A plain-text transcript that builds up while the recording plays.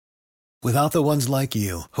Without the ones like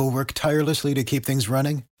you, who work tirelessly to keep things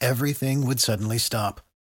running, everything would suddenly stop.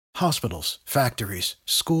 Hospitals, factories,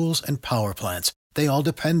 schools, and power plants, they all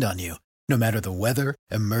depend on you. No matter the weather,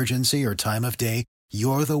 emergency, or time of day,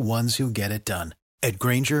 you're the ones who get it done. At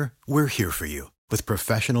Grainger, we're here for you with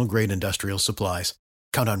professional-grade industrial supplies.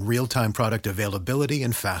 Count on real-time product availability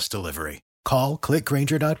and fast delivery. Call,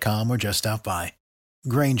 clickgrainger.com, or just stop by.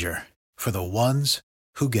 Grainger, for the ones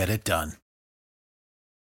who get it done.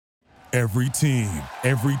 Every team,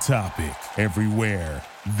 every topic, everywhere.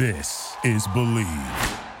 This is Believe.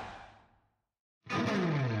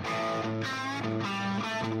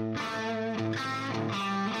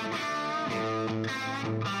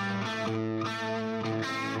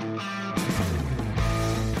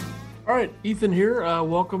 All right, Ethan here.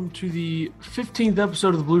 Welcome to the 15th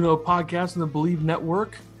episode of the Blue Note Podcast on the Believe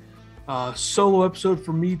Network. Solo episode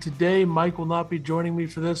for me today. Mike will not be joining me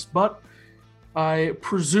for this, but I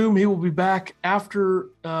presume he will be back after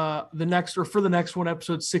for the next one,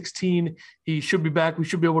 episode 16. He should be back. We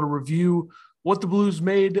should be able to review what the Blues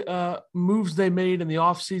made, moves they made in the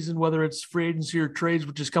offseason, whether it's free agency or trades,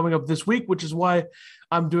 which is coming up this week, which is why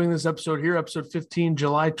I'm doing this episode here. Episode 15,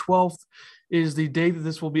 July 12th is the day that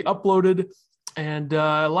this will be uploaded, and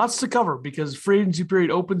lots to cover because free agency period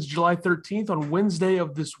opens July 13th on Wednesday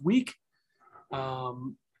of this week.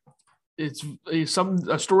 It's a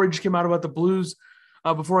story just came out about the Blues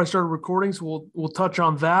before I started recording, so we'll touch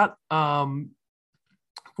on that.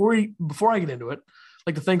 Before I get into it, I'd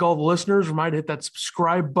like to thank all the listeners. Remind to hit that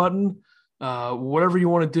subscribe button, whatever you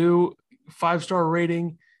want to do. 5-star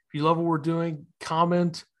rating. If you love what we're doing,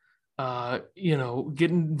 comment. Get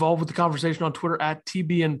involved with the conversation on Twitter at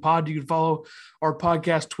TBNPod. You can follow our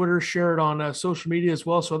podcast Twitter, share it on social media as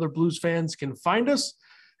well, so other Blues fans can find us.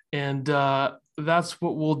 And that's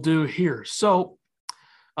what we'll do here. So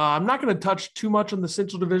I'm not going to touch too much on the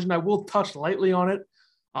Central Division. I will touch lightly on it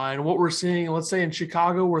and what we're seeing, let's say in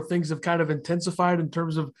Chicago, where things have kind of intensified in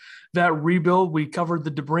terms of that rebuild. We covered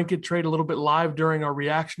the DeBrincat trade a little bit live during our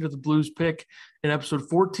reaction to the Blues pick in episode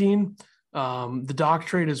 14. The Doc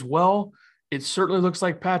trade as well. It certainly looks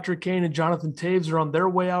like Patrick Kane and Jonathan Toews are on their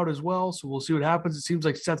way out as well. So we'll see what happens. It seems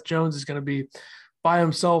like Seth Jones is going to be by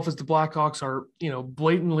himself as the Blackhawks are,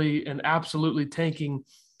 blatantly and absolutely tanking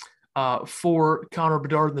for Connor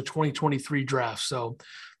Bedard in the 2023 draft. So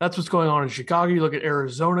that's what's going on in Chicago. You look at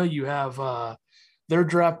Arizona, you have their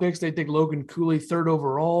draft picks. They take Logan Cooley 3rd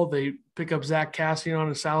overall. They pick up Zach Cassian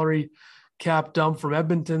on a salary cap dump from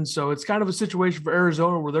Edmonton. So it's kind of a situation for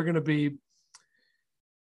Arizona where they're going to be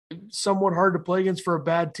somewhat hard to play against for a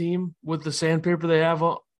bad team with the sandpaper they have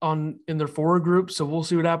in their forward group. So we'll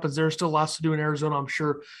see what happens. There's still lots to do in Arizona, I'm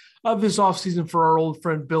sure, of this offseason for our old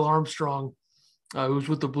friend Bill Armstrong, who's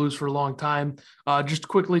with the Blues for a long time. Just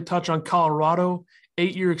quickly touch on Colorado,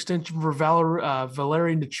 8-year extension for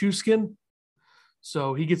Valeri Nichushkin.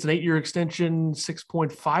 So he gets an 8-year extension,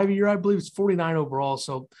 6.5 a year, I believe. It's 49 overall.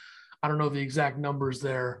 So I don't know the exact numbers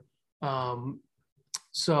there. We'll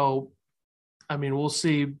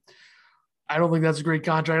see. I don't think that's a great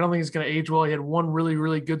contract. I don't think it's going to age well. He had one really,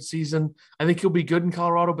 really good season. I think he'll be good in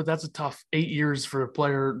Colorado, but that's a tough 8 years for a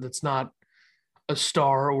player that's not a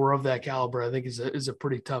star or of that caliber. I think is a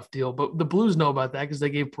pretty tough deal. But the Blues know about that because they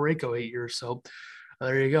gave Parayko 8 years. So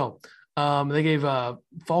there you go. They gave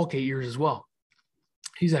Falk 8 years as well.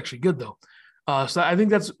 He's actually good, though. So I think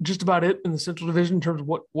that's just about it in the Central Division in terms of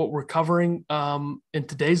what we're covering in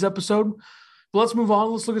today's episode. But let's move on.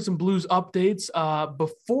 Let's look at some Blues updates.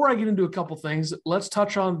 Before I get into a couple things, let's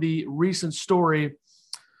touch on the recent story,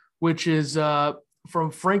 which is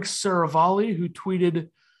from Frank Saravalli, who tweeted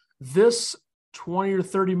this 20 or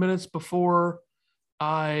 30 minutes before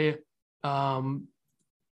I started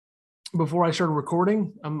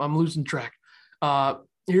recording. I'm losing track.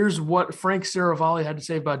 Here's what Frank Saravalli had to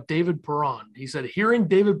say about David Perron. He said, hearing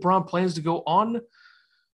David Perron plans to go on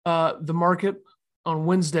the market on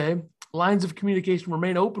Wednesday, lines of communication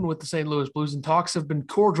remain open with the St. Louis Blues and talks have been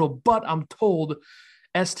cordial, but I'm told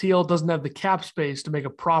STL doesn't have the cap space to make a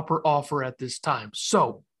proper offer at this time.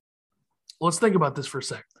 So let's think about this for a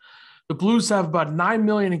sec. The Blues have about $9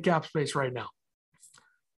 million in cap space right now.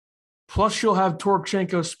 Plus you'll have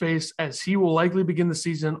Toropchenko space as he will likely begin the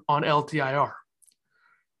season on LTIR.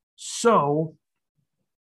 So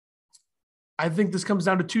I think this comes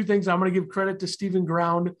down to two things. I'm going to give credit to Stephen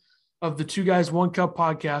Ground of the Two Guys, One Cup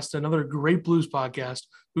podcast, another great Blues podcast,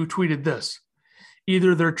 who tweeted this.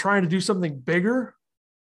 Either they're trying to do something bigger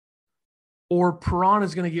or Perron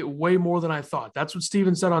is going to get way more than I thought. That's what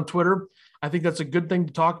Steven said on Twitter. I think that's a good thing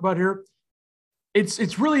to talk about here.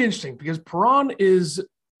 It's really interesting because Perron is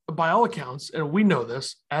by all accounts, and we know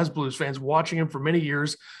this as Blues fans, watching him for many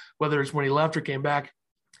years, whether it's when he left or came back,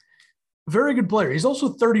 very good player. He's also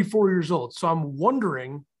 34 years old. So I'm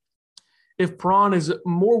wondering if Perron is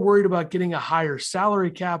more worried about getting a higher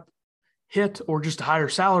salary cap hit or just a higher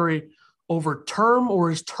salary over term,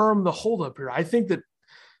 or is term the holdup here? I think that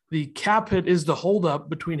the cap hit is the holdup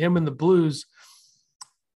between him and the Blues.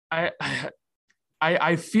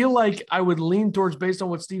 I feel like I would lean towards, based on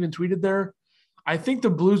what Steven tweeted there, I think the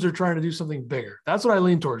Blues are trying to do something bigger. That's what I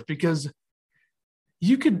lean towards, because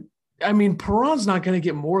Perron's not going to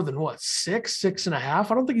get more than what, 6.5. I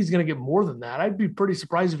don't think he's going to get more than that. I'd be pretty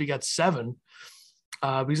surprised if he got 7,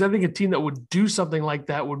 because I think a team that would do something like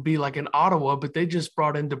that would be like an Ottawa, but they just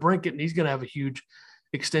brought in DeBrincat, and he's going to have a huge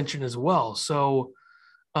extension as well. So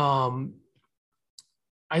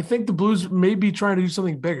I think the Blues may be trying to do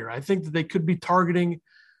something bigger. I think that they could be targeting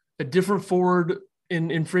a different forward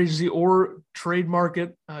in free agency or trade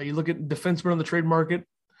market. You look at defensemen on the trade market.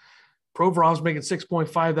 Provorov's making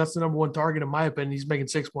 6.5. That's the number one target in my opinion. He's making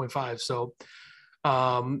 6.5. So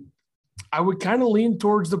I would kind of lean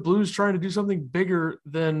towards the Blues trying to do something bigger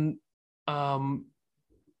than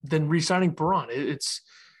re-signing Perron.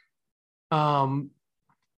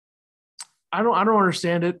 I don't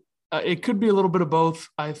understand it. It could be a little bit of both.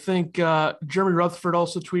 I think Jeremy Rutherford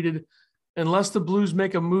also tweeted, unless the Blues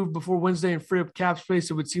make a move before Wednesday and free up cap space,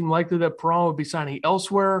 it would seem likely that Perron would be signing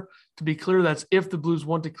elsewhere. To be clear, that's if the Blues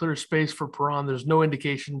want to clear space for Perron. There's no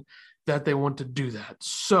indication that they want to do that.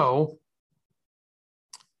 So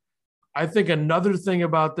I think another thing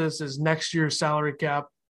about this is next year's salary cap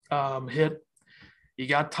hit. You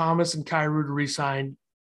got Thomas and Kyrou to re-sign.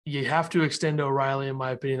 You have to extend O'Reilly, in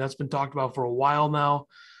my opinion. That's been talked about for a while now.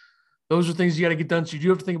 Those are things you got to get done. So you do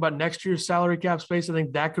have to think about next year's salary cap space. I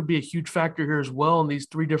think that could be a huge factor here as well, in these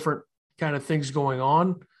 3 different kind of things going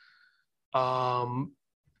on. I'm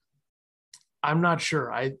not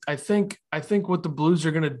sure. I think what the Blues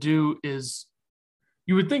are going to do is,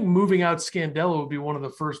 you would think moving out Scandella would be one of the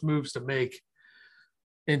first moves to make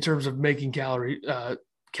in terms of making calorie.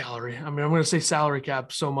 I'm going to say salary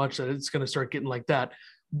cap so much that it's going to start getting like that.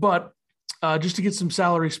 But just to get some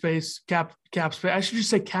salary space, cap space. I should just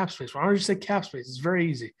say cap space. Why don't I just say cap space? It's very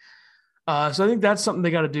easy. So I think that's something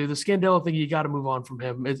they got to do. The Scandella thing, you got to move on from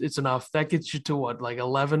him. It's enough. That gets you to what, like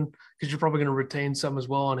 11? Because you're probably going to retain some as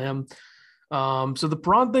well on him. So the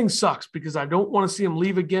Perron thing sucks because I don't want to see him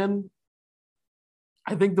leave again.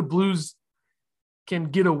 I think the Blues can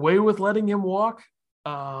get away with letting him walk.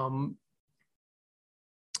 I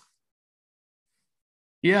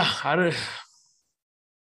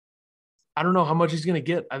don't know how much he's going to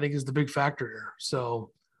get, I think, is the big factor here. So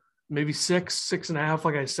maybe 6.5,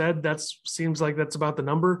 like I said, seems like that's about the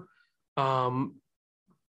number.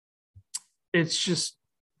 It's just,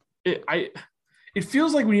 it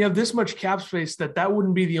feels like when you have this much cap space that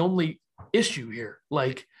wouldn't be the only issue here.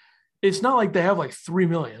 Like, it's not like they have like $3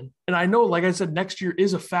 million. And I know, like I said, next year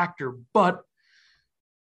is a factor, but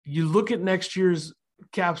you look at next year's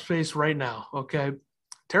cap space right now. Okay.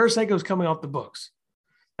 Tarasenko is coming off the books.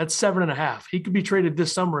 That's 7.5. He could be traded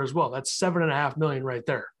this summer as well. That's $7.5 million right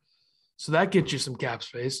there. So that gets you some cap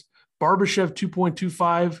space. Barbashev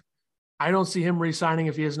 2.25. I don't see him re-signing.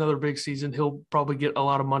 If he has another big season, he'll probably get a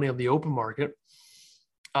lot of money on the open market.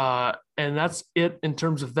 And that's it in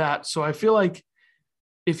terms of that. So I feel like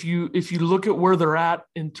if you look at where they're at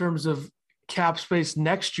in terms of cap space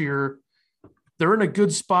next year, they're in a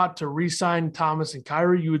good spot to re-sign Thomas and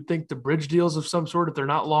Kyrou. You would think the bridge deals of some sort if they're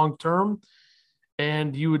not long-term.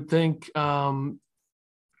 And you would think O'Reilly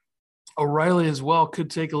as well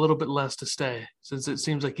could take a little bit less to stay, since it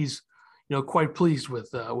seems like he's, quite pleased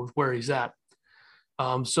with where he's at.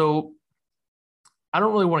 So I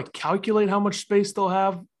don't really want to calculate how much space they'll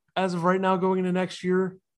have as of right now going into next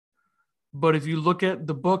year. But if you look at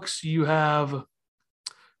the books, you have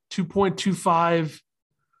 2.25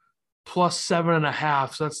 plus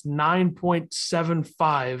 7.5. So that's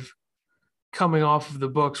 9.75 coming off of the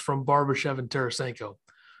books from Barbashev and Tarasenko,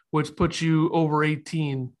 which puts you over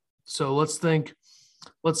 18. So let's say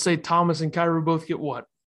Thomas and Kyrou both get what?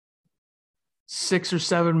 6 or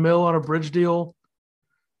 7 mil on a bridge deal.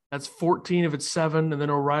 That's 14 if it's 7. And then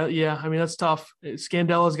O'Reilly. Yeah, I mean, that's tough.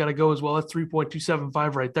 Scandella's got to go as well. That's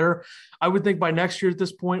 3.275 right there. I would think by next year at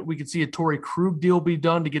this point, we could see a Torrey Krug deal be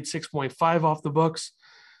done to get 6.5 off the books.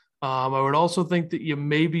 I would also think that you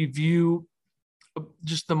maybe view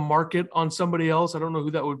just the market on somebody else. I don't know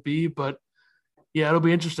who that would be, but yeah, it'll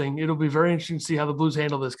be interesting. It'll be very interesting to see how the Blues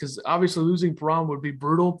handle this, because obviously losing Perron would be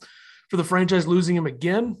brutal for the franchise, losing him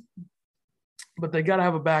again, but they got to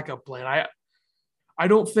have a backup plan. I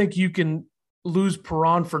don't think you can lose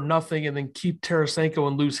Perron for nothing and then keep Tarasenko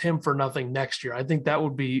and lose him for nothing next year. I think that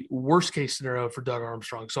would be worst case scenario for Doug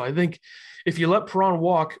Armstrong. So I think if you let Perron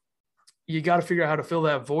walk, you got to figure out how to fill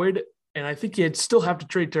that void. And I think you'd still have to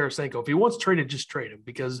trade Tarasenko. If he wants traded, just trade him,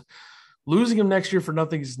 because losing him next year for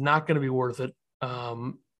nothing is not going to be worth it.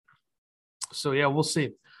 So yeah, we'll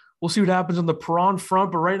see. We'll see what happens on the Perron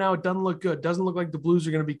front, but right now it doesn't look good. It doesn't look like the Blues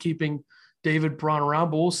are going to be keeping David Perron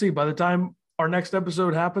around, but we'll see. By the time our next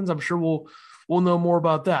episode happens, I'm sure we'll know more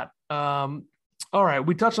about that. All right,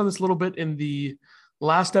 we touched on this a little bit in the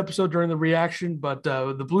last episode during the reaction, but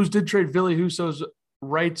the Blues did trade Ville Husso's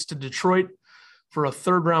rights to Detroit for a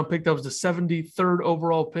third-round pick. That was the 73rd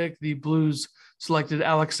overall pick. The Blues selected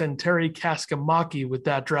Aleksanteri Kaskimaki with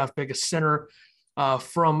that draft pick, a center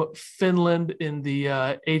from Finland in the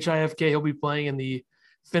HIFK. He'll be playing in the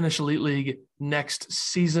Finnish Elite League next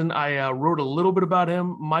season. I wrote a little bit about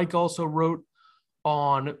him. Mike also wrote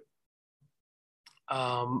on the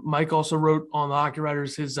Hockey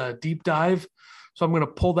Writers his deep dive. So I'm going to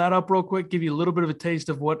pull that up real quick, give you a little bit of a taste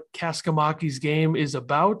of what Kaskimaki's game is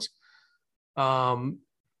about.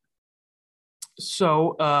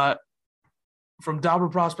 From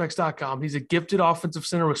DobberProspects.com, he's a gifted offensive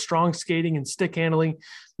center with strong skating and stick handling,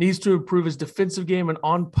 needs to improve his defensive game and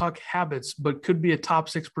on-puck habits, but could be a top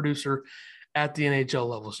 6 producer at the NHL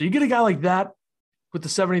level. So you get a guy like that with the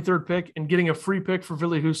 73rd pick and getting a free pick for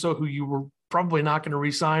Ville Husso, who you were probably not going to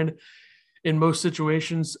re-sign in most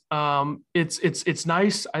situations. It's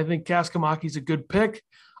nice. I think Kaskimaki's a good pick.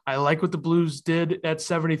 I like what the Blues did at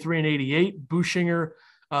 73 and 88. Buschinger,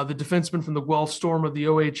 the defenseman from the Guelph Storm of the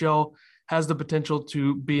OHL, has the potential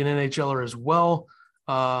to be an NHLer as well.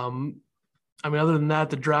 Other than that,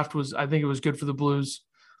 the draft I think it was good for the Blues.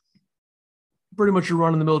 Pretty much a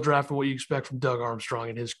run-in-the-mill draft and what you expect from Doug Armstrong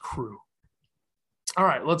and his crew. All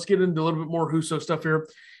right, let's get into a little bit more Husso stuff here.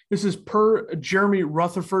 This is per Jeremy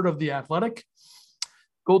Rutherford of The Athletic.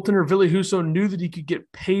 Goaltender Ville Husso knew that he could get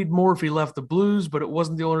paid more if he left the Blues, but it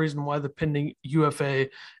wasn't the only reason why the pending UFA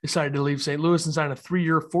decided to leave St. Louis and sign a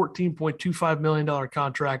 3-year, $14.25 million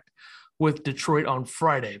contract with Detroit on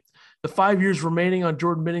Friday. The 5 years remaining on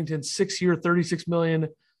Jordan Binnington's 6-year, $36 million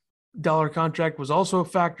contract was also a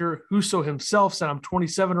factor. Husso himself said, "I'm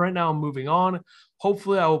 27 right now. I'm moving on.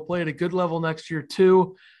 Hopefully I will play at a good level next year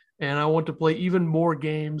too, and I want to play even more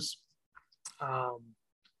games."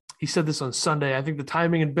 He said this on Sunday. I think the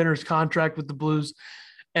timing and Benner's contract with the Blues,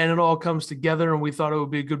 and it all comes together, and we thought it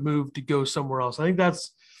would be a good move to go somewhere else. I think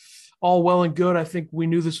that's all well and good. I think we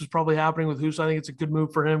knew this was probably happening with Husso. I think it's a good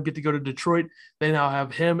move for him. Get to go to Detroit. They now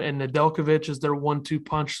have him and Nedeljkovic as their 1-2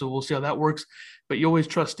 punch, so we'll see how that works. But you always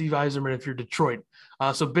trust Steve Yzerman if you're Detroit.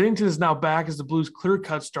 So Binnington is now back as the Blues'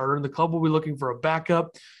 clear-cut starter, and the club will be looking for a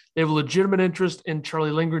backup. They have a legitimate interest in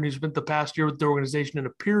Charlie Lindgren, who's spent the past year with the organization and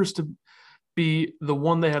appears to be the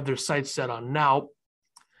one they have their sights set on. Now,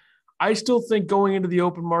 I still think going into the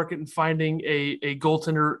open market and finding a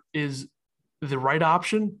goaltender is the right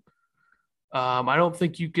option. I don't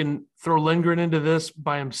think you can throw Lindgren into this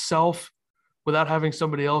by himself without having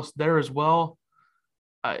somebody else there as well.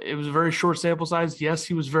 It was a very short sample size. Yes,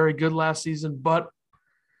 he was very good last season, but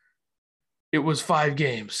it was 5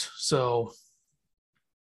 games. So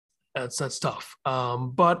that's tough.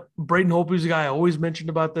 But Braden Holtby's a guy I always mentioned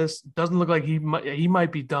about this. Doesn't look like he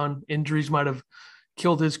might be done. Injuries might have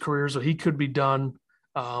killed his career, so he could be done.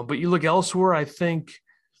 But you look elsewhere, I think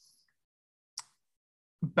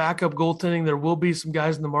backup goaltending, there will be some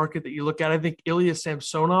guys in the market that you look at. I think Ilya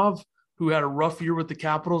Samsonov, who had a rough year with the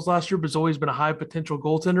Capitals last year, but has always been a high potential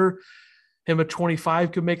goaltender. Him at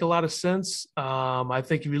 25 could make a lot of sense. I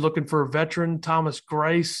think if you're looking for a veteran, Thomas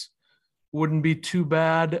Greiss wouldn't be too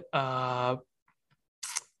bad. Not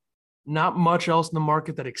much else in the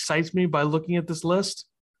market that excites me by looking at this list.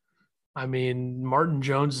 I mean, Martin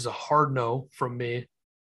Jones is a hard no from me.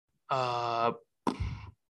 Capo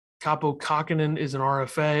Kakinen is an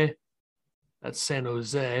RFA. That's San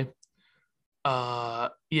Jose.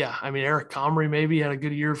 Eric Comrie maybe had a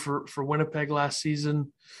good year for Winnipeg last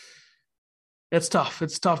season. It's tough.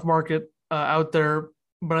 It's a tough market out there.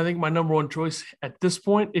 But I think my number one choice at this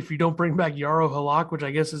point, if you don't bring back Yaro Halak, which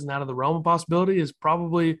I guess isn't out of the realm of possibility, is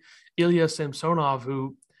probably Ilya Samsonov,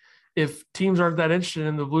 who, if teams aren't that interested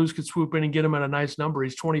in, the Blues could swoop in and get him at a nice number.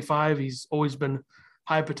 He's 25. He's always been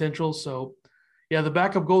high potential. So, yeah, the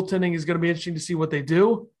backup goaltending is going to be interesting to see what they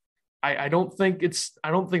do. I don't think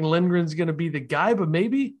Lindgren's going to be the guy, but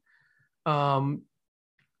maybe. So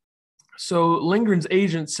Lindgren's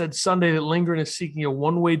agent said Sunday that Lindgren is seeking a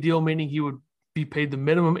one-way deal, meaning he would be paid the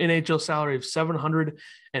minimum NHL salary of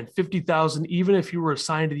 $750,000, even if you were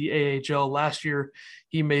assigned to the AHL. Last year,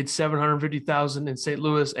 he made $750,000 in St.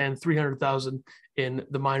 Louis and $300,000 in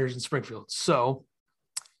the minors in Springfield. So,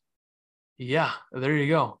 yeah, there you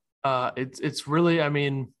go. It's really, I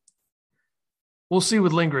mean, we'll see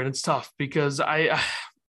with Lindgren. It's tough because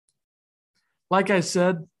like I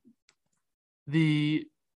said, the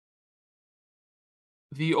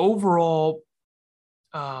overall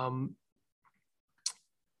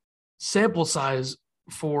sample size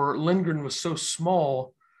for Lindgren was so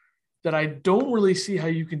small that I don't really see how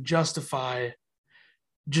you can justify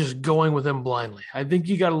just going with him blindly. I think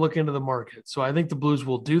you got to look into the market. So I think the Blues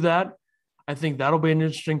will do that. I think that'll be an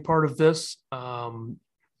interesting part of this. No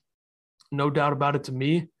doubt about it to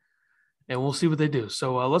me. And we'll see what they do.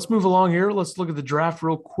 So let's move along here. Let's look at the draft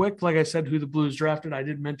real quick. Like I said, who the Blues drafted.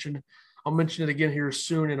 I'll mention it again here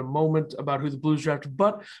soon in a moment about who the Blues drafted.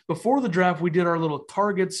 But before the draft, we did our little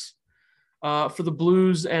targets for the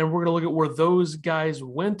Blues, and we're going to look at where those guys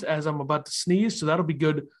went as I'm about to sneeze. So that'll be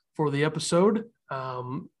good for the episode.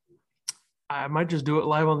 I might just do it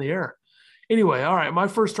live on the air. Anyway, all right, my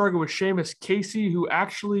first target was Seamus Casey, who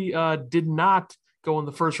actually did not go in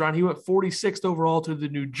the first round. He went 46th overall to the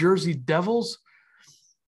New Jersey Devils.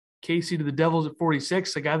 Casey to the Devils at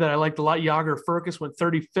 46. A guy that I liked a lot, Jágr Firkus, went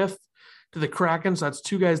 35th to the Kraken. So that's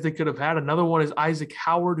two guys they could have had. Another one is Isaac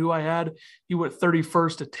Howard, who I had. He went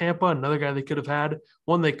 31st to Tampa. Another guy they could have had.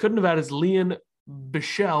 One they couldn't have had is Leon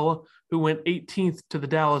Bichelle, who went 18th to the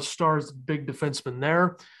Dallas Stars, big defenseman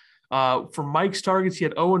there. For Mike's targets, he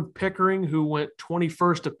had Owen Pickering, who went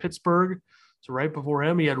 21st to Pittsburgh. So right before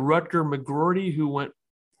him, he had Rutger McGroarty, who went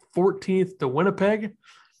 14th to Winnipeg.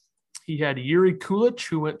 He had Yuri Kulich,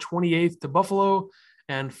 who went 28th to Buffalo,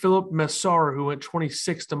 and Philip Messar, who went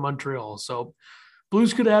 26th to Montreal. So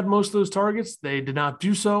Blues could add most of those targets. They did not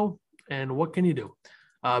do so. And what can you do?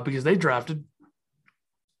 Because they drafted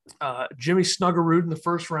Jimmy Snuggerud in the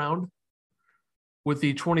first round with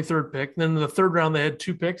the 23rd pick. Then in the third round, they had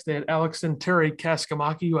two picks. They had Alexander Terry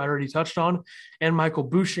Kaskamaki, who I already touched on, and Michael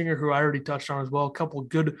Buschinger, who I already touched on as well. A couple of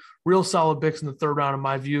good, real solid picks in the third round, in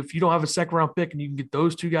my view. If you don't have a second round pick and you can get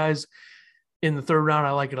those two guys in the third round,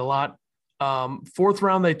 I like it a lot. Fourth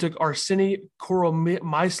round, they took Arseny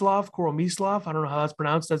Koromislav. I don't know how that's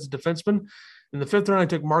pronounced. That's a defenseman. In the fifth round, I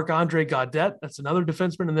took Marc-Andre Gaudet. That's another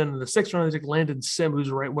defenseman. And then in the sixth round, I took Landon Sim, who's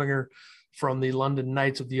a right winger from the London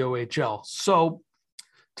Knights of the OHL. So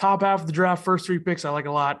top half of the draft, first three picks, I like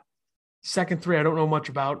a lot. Second three, I don't know much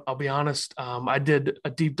about. I'll be honest. I did a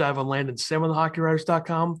deep dive on Landon Sim on the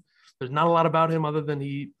HockeyWriters.com. There's not a lot about him other than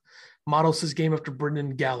he models his game after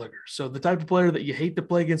Brendan Gallagher. So the type of player that you hate to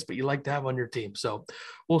play against, but you like to have on your team. So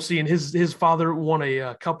we'll see. And his father won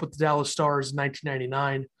a cup with the Dallas Stars in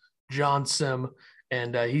 1999, John Sim,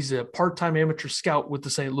 and he's a part-time amateur scout with the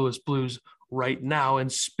St. Louis Blues right now.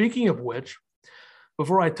 And speaking of which,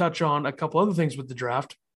 before I touch on a couple other things with the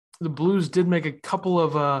draft, the Blues did make a couple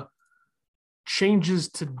of changes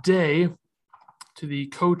today to the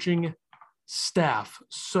coaching staff.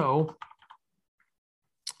 So,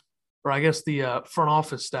 or I guess the front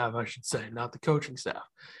office staff, I should say, not the coaching staff.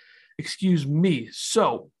 Excuse me.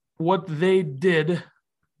 So what they did,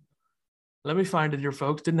 let me find it here,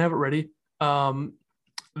 folks. Didn't have it ready.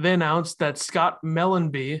 They announced that Scott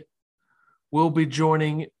Mellanby will be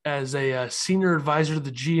joining as a senior advisor to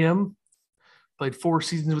the GM. Played 4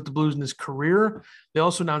 seasons with the Blues in his career. They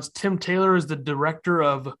also announced Tim Taylor as the director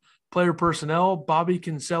of player personnel. Bobby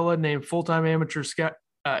Kinsella named full-time amateur scout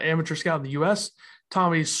in the U.S.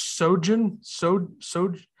 Tommy Stoden.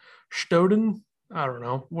 I don't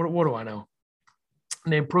know. What do I know?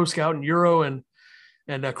 Named pro scout in Euro, and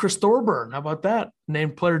Chris Thorburn. How about that?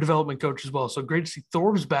 Named player development coach as well. So great to see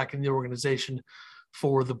Thorb's back in the organization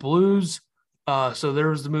for the Blues. So there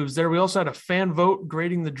was the moves there. We also had a fan vote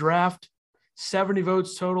grading the draft. 70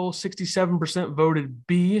 votes total. 67% voted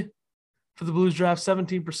B for the Blues draft.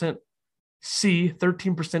 17% C,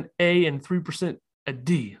 13% A, and 3% a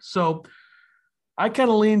D. So I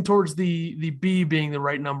kind of lean towards the B being the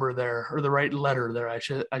right number there, or the right letter there, I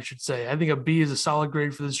should say. I think a B is a solid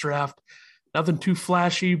grade for this draft. Nothing too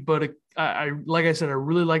flashy, but I like I said, I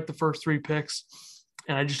really like the first 3 picks,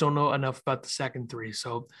 and I just don't know enough about the second 3.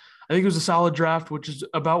 So I think it was a solid draft, which is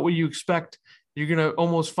about what you expect. You're going to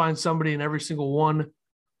almost find somebody in every single one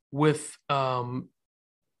with what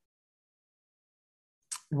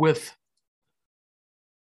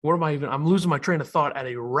am I even? I'm losing my train of thought at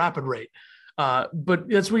a rapid rate. But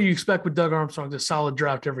that's what you expect with Doug Armstrong, a solid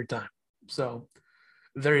draft every time. So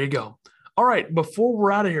there you go. All right, before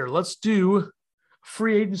we're out of here, let's do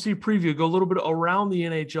free agency preview. Go a little bit around the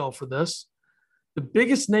NHL for this. The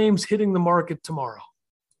biggest names hitting the market tomorrow.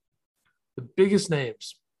 The biggest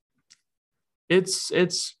names.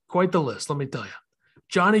 It's quite the list, let me tell you.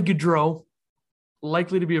 Johnny Gaudreau,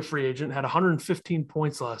 likely to be a free agent, had 115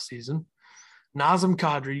 points last season. Nazem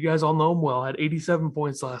Kadri, you guys all know him well, had 87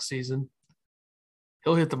 points last season.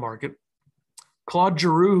 He'll hit the market. Claude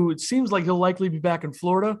Giroux, who it seems like he'll likely be back in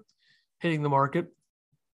Florida, hitting the market.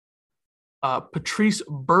 Patrice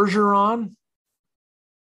Bergeron,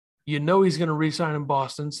 you know he's going to re-sign in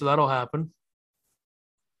Boston, so that'll happen.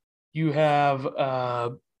 You have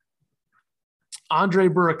Andre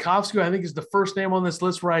Burakovsky, I think is the first name on this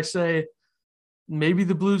list where I say maybe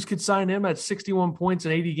the Blues could sign him at 61 points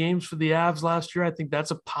in 80 games for the Avs last year. I think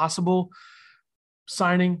that's a possible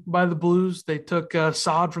signing by the Blues. They took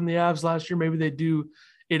Saad from the Avs last year. Maybe they do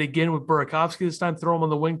it again with Burakovsky this time, throw him on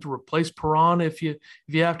the wing to replace Perron if you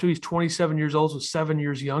have to. He's 27 years old, so 7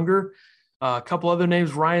 years younger. A couple other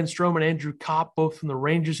names, Ryan Strome and Andrew Kopp, both from the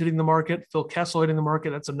Rangers hitting the market. Phil Kessel hitting the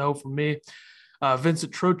market. That's a no from me.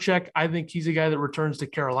 Vincent Trocheck, I think he's a guy that returns to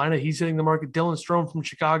Carolina. He's hitting the market. Dylan Strome from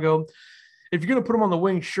Chicago. If you're going to put him on the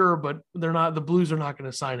wing, sure, but they're not. The Blues are not going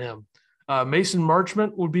to sign him. Mason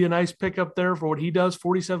Marchment would be a nice pickup there for what he does.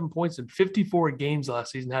 47 points in 54 games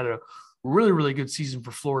last season. Had a really, really good season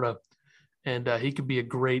for Florida, and he could be a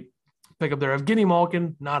great pickup there. Evgeny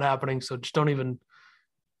Malkin, not happening, so just don't even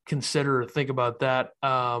consider or think about that.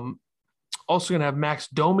 Also going to have Max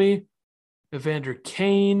Domi, Evander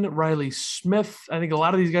Kane, Riley Smith. I think a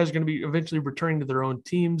lot of these guys are going to be eventually returning to their own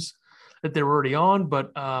teams that they were already on,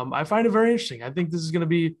 but I find it very interesting. I think this is going to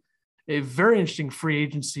be a very interesting free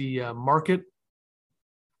agency market.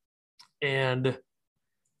 And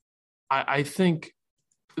I think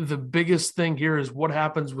the biggest thing here is what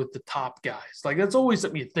happens with the top guys. Like, that's always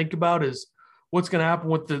something you think about, is what's going to happen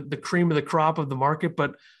with the cream of the crop of the market.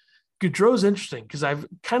 But Gaudreau's interesting because I've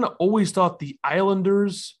kind of always thought the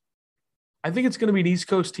Islanders, I think it's going to be an East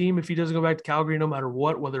Coast team if he doesn't go back to Calgary, no matter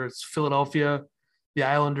what, whether it's Philadelphia, the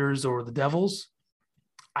Islanders, or the Devils.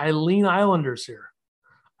 I lean Islanders here.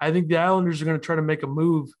 I think the Islanders are going to try to make a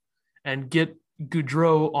move and get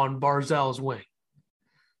Gaudreau on Barzal's wing.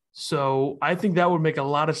 So I think that would make a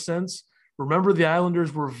lot of sense. Remember, the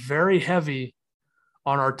Islanders were very heavy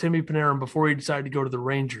on Artemi Panarin before he decided to go to the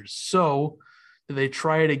Rangers. So do they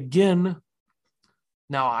try it again?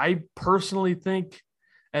 Now, I personally think,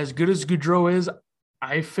 as good as Gaudreau is,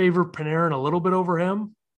 I favor Panarin a little bit over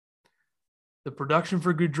him. The production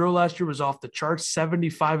for Gaudreau last year was off the charts.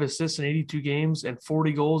 75 assists in 82 games and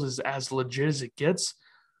 40 goals is as legit as it gets.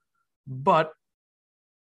 But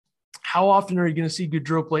how often are you going to see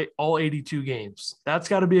Gaudreau play all 82 games? That's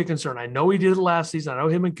got to be a concern. I know he did it last season. I know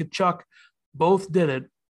him and Tkachuk both did it.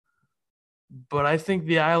 But I think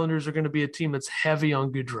the Islanders are going to be a team that's heavy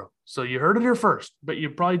on Gaudreau. So you heard it here first, but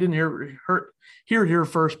you probably didn't hear it here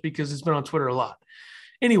first because it's been on Twitter a lot.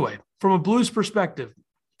 Anyway, from a Blues perspective,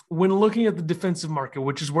 when looking at the defensive market,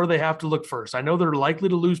 which is where they have to look first, I know they're likely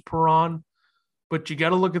to lose Perron, but you got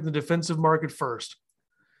to look at the defensive market first.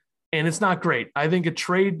 And it's not great. I think a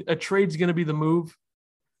trade's going to be the move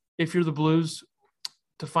if you're the Blues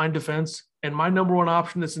to find defense. And my number one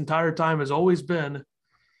option this entire time has always been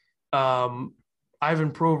Ivan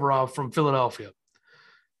Provorov from Philadelphia.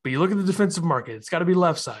 But you look at the defensive market, it's got to be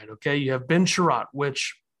left side, okay? You have Ben Sherratt,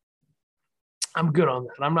 which I'm good on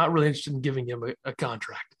that. I'm not really interested in giving him a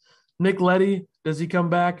contract. Nick Leddy, does he come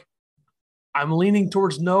back? I'm leaning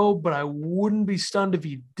towards no, but I wouldn't be stunned if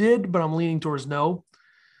he did, but I'm leaning towards no.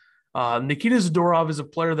 Nikita Zadorov is a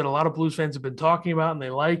player that a lot of Blues fans have been talking about and they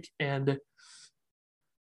like, and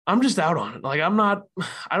I'm just out on it. Like,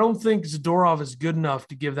 I don't think Zadorov is good enough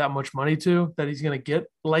to give that much money to, that he's going to get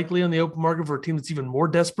likely on the open market for a team that's even more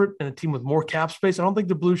desperate and a team with more cap space. I don't think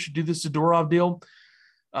the Blues should do this Zadorov deal.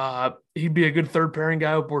 He'd be a good third pairing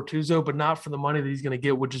guy with Bortuzzo, but not for the money that he's going to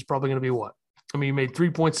get, which is probably going to be what? I mean, he made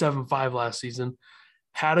 3.75 last season,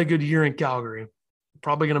 had a good year in Calgary,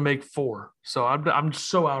 probably going to make 4. So I'm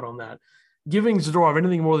so out on that. Giving Zadorov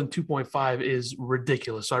anything more than 2.5 is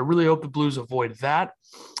ridiculous. So I really hope the Blues avoid that.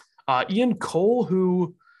 Ian Cole,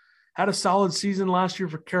 who had a solid season last year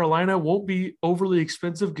for Carolina, won't be overly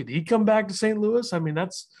expensive. Could he come back to St. Louis? I mean,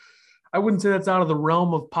 I wouldn't say that's out of the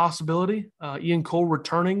realm of possibility. Ian Cole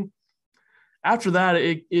returning. After that,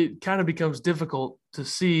 it kind of becomes difficult to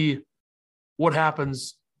see what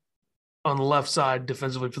happens on the left side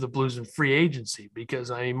defensively for the Blues in free agency,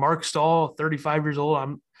 because I mean, Mark Stahl, 35 years old,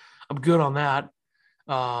 I'm good on that.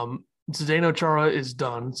 Zdeno Chara is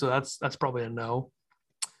done, so that's probably a no.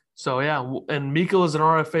 So yeah, and Mikkel is an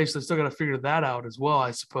RFA, so they still got to figure that out as well,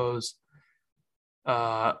 I suppose.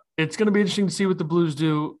 It's going to be interesting to see what the Blues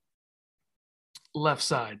do left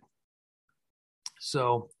side.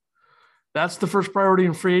 So that's the first priority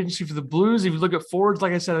in free agency for the Blues. If you look at forwards,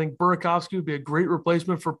 like I said, I think Burakovsky would be a great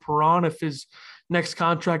replacement for Perron if his next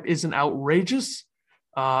contract isn't outrageous.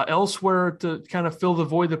 Elsewhere to kind of fill the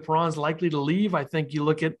void that Perron's likely to leave, I think you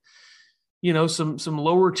look at, some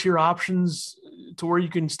lower tier options to where you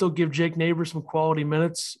can still give Jake Neighbors some quality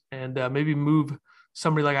minutes and maybe move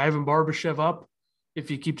somebody like Ivan Barbashev up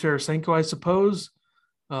if you keep Tarasenko, I suppose.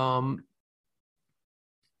 I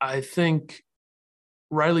think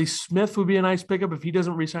Riley Smith would be a nice pickup if he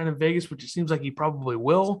doesn't re-sign in Vegas, which it seems like he probably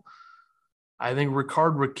will. I think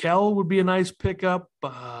Rickard Rakell would be a nice pickup.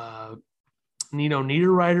 Nino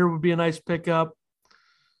Niederreiter would be a nice pickup.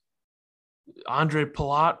 Andre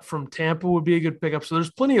Palat from Tampa would be a good pickup. So there's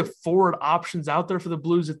plenty of forward options out there for the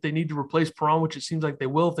Blues if they need to replace Perron, which it seems like they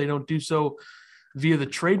will if they don't do so via the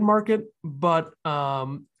trade market. But,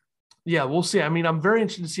 we'll see. I mean, I'm very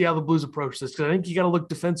interested to see how the Blues approach this because I think you got to look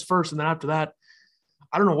defense first, and then after that,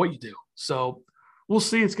 I don't know what you do. So we'll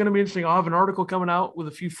see. It's going to be interesting. I'll have an article coming out with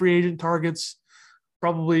a few free agent targets.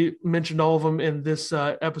 Probably mentioned all of them in this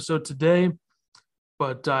episode today.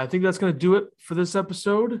 But I think that's going to do it for this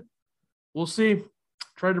episode. We'll see.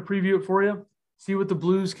 Try to preview it for you. See what the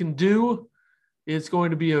Blues can do. It's going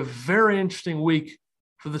to be a very interesting week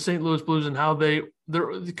for the St. Louis Blues and how there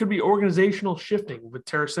could be organizational shifting with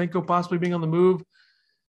Tarasenko possibly being on the move.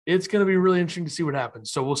 It's going to be really interesting to see what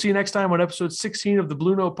happens. So we'll see you next time on episode 16 of the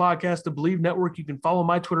Blue Note Podcast, the Believe Network. You can follow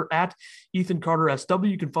my Twitter at Ethan Carter SW.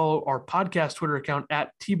 You can follow our podcast Twitter account at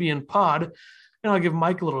TBN Pod. And I'll give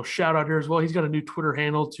Mike a little shout out here as well. He's got a new Twitter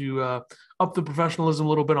handle to up the professionalism a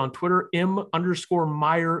little bit on Twitter,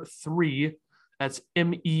 M_Meyer3. That's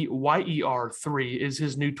MEYER3 is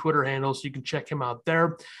his new Twitter handle. So you can check him out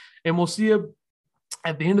there. And we'll see you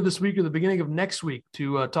at the end of this week or the beginning of next week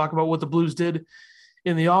to talk about what the Blues did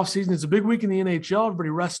in the offseason. It's a big week in the NHL. Everybody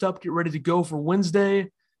rest up, get ready to go for Wednesday.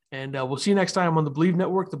 And we'll see you next time on the Believe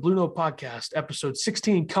Network, the Blue Note Podcast, episode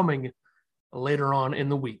 16 coming later on in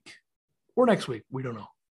the week. Or next week. We don't know.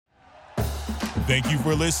 Thank you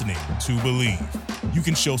for listening to Believe. You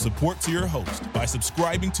can show support to your host by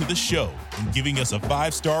subscribing to the show and giving us a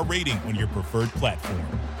 5-star rating on your preferred platform.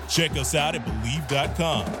 Check us out at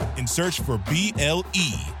Believe.com and search for BLEAV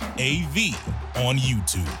on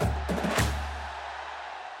YouTube.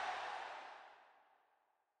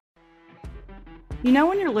 You know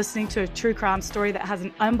when you're listening to a true crime story that has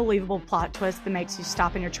an unbelievable plot twist that makes you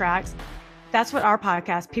stop in your tracks? That's what our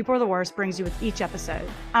podcast, People Are the Worst, brings you with each episode.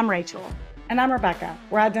 I'm Rachel. And I'm Rebecca.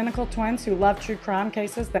 We're identical twins who love true crime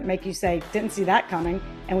cases that make you say, didn't see that coming,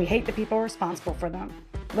 and we hate the people responsible for them.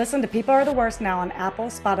 Listen to People Are the Worst now on Apple,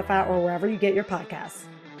 Spotify, or wherever you get your podcasts.